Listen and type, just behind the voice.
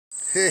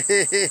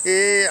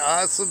Hey,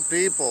 awesome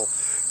people.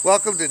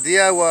 Welcome to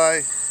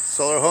DIY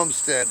Solar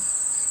Homestead.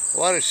 I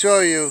want to show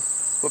you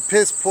what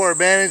piss poor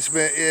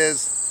management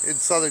is in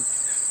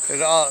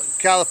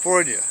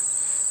California.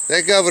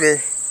 That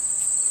governor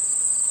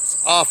is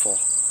awful.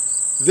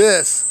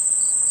 This,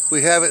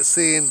 we haven't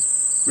seen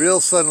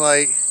real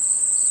sunlight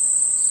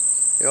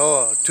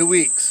in 2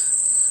 weeks.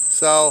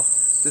 So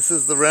this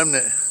is the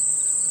remnant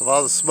of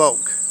all the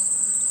smoke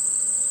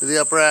in the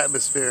upper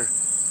atmosphere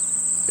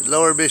in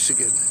lower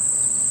Michigan.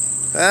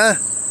 Huh?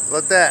 How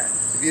about that?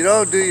 If you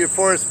don't do your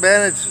forest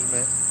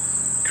management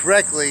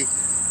correctly,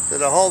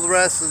 then the whole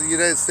rest of the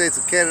United States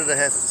and Canada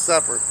has to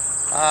suffer.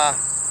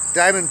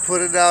 Diamond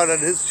put it out on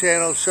his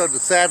channel, showed the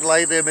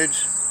satellite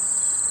image,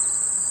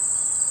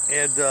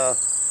 and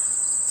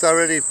it's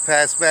already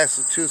past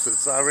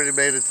Massachusetts, already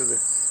made it to the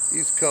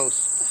East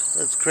Coast.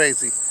 That's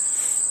crazy.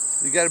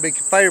 You got to make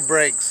your fire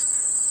breaks.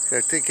 You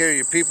got to take care of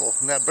your people,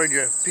 not burn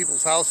your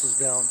people's houses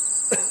down.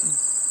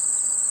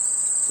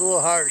 It's a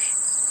little harsh,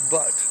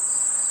 but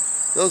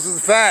those are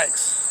the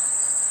facts.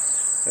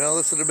 I don't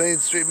listen to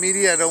mainstream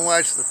media. I don't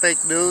watch the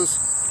fake news.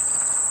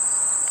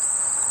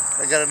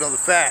 I got to know the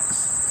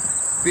facts.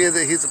 Being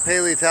that he's a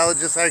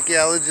paleontologist,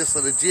 archaeologist,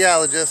 and a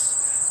geologist,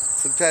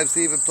 sometimes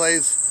he even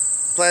plays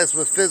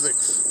plasma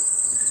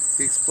physics.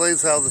 He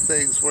explains how the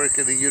things work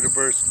in the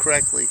universe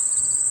correctly.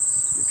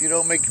 If you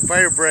don't make your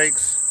fire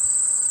breaks,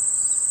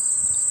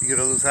 you're going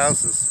to lose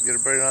houses. You're going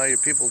to burn all your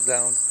people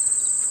down.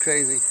 It's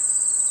crazy.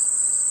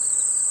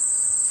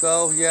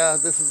 So yeah,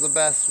 this is the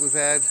best we've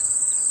had.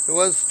 There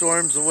was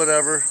storms or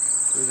whatever.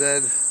 And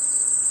then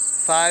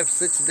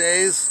 5-6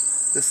 days.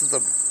 This is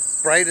the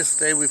brightest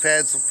day we've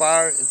had so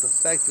far. It's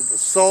affected the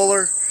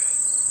solar.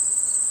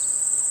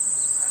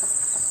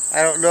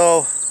 I don't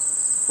know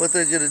what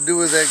they're going to do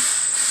with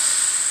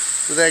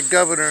that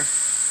governor,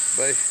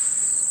 but I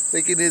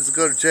think he needs to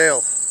go to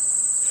jail.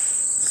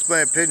 That's my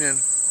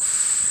opinion.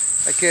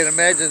 I can't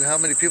imagine how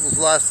many people's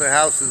lost their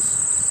houses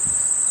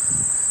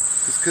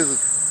just because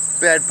of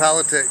bad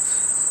politics.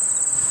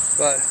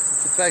 But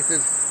it's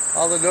affected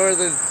all the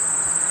northern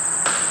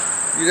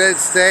United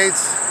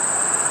States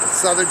and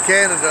southern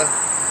Canada,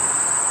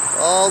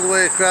 all the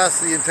way across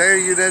the entire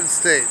United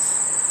States.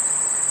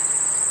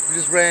 I'm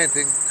just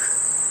ranting.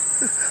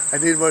 I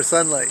need more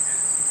sunlight.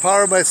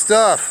 Power my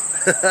stuff.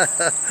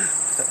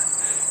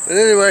 But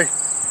anyway,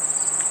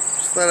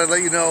 just thought I'd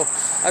let you know.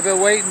 I've been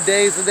waiting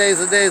days and days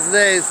and days and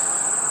days.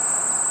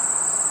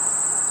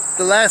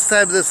 The last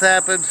time this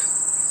happened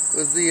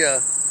was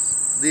the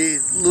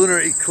lunar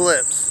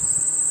eclipse.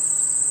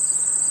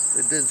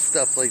 It did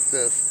stuff like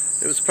this.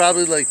 It was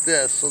probably like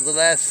this. So the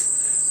last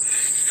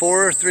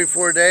 4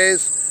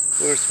 days,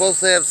 we were supposed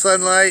to have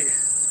sunlight.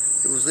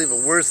 It was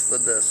even worse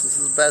than this. This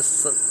is the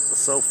best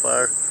so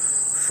far.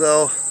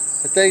 So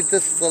I think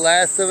this is the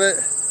last of it.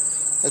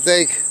 I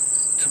think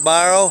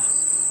tomorrow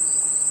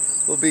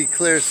will be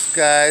clear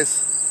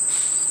skies.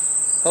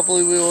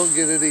 Hopefully we won't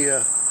get any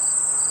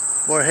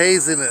more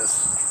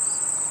haziness.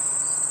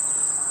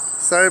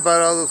 Sorry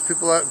about all those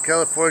people out in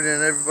California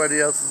and everybody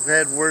else has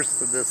had worse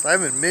than this.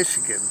 I'm in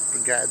Michigan, for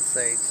God's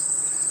sakes.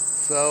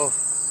 So,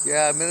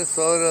 yeah,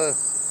 Minnesota,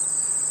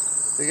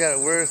 they got it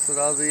worse than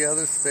all the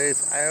other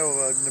states.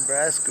 Iowa,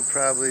 Nebraska,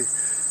 probably.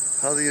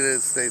 All the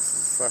United States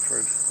has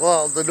suffered.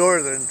 Well, the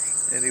northern,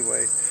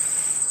 anyway.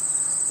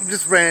 I'm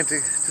just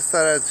ranting. Just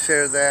thought I'd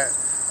share that.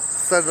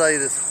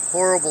 Sunlight is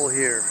horrible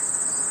here.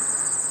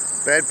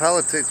 Bad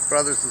politics,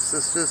 brothers and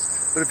sisters.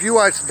 But if you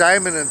watch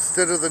Diamond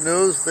instead of the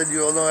news, then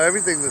you'll know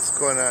everything that's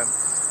going on.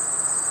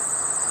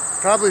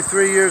 Probably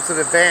 3 years in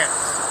advance.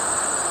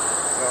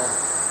 So,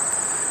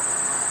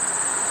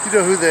 you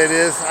know who that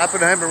is.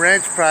 Oppenheimer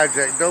Ranch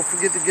Project. Don't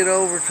forget to get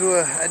over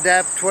to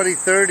Adapt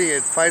 2030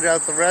 and find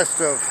out the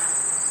rest of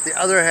the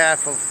other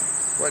half of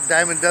what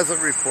Diamond doesn't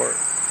report.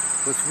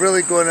 What's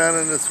really going on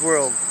in this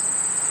world.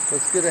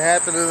 What's going to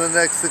happen in the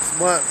next 6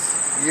 months,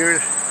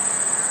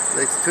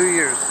 next 2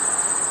 years.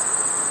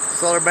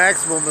 Solar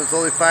maximum is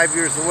only 5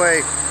 years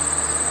away.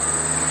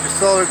 Get your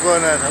solar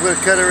going on. I'm going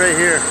to cut it right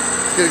here.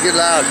 It's going to get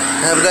loud.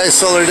 Have a nice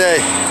solar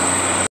day.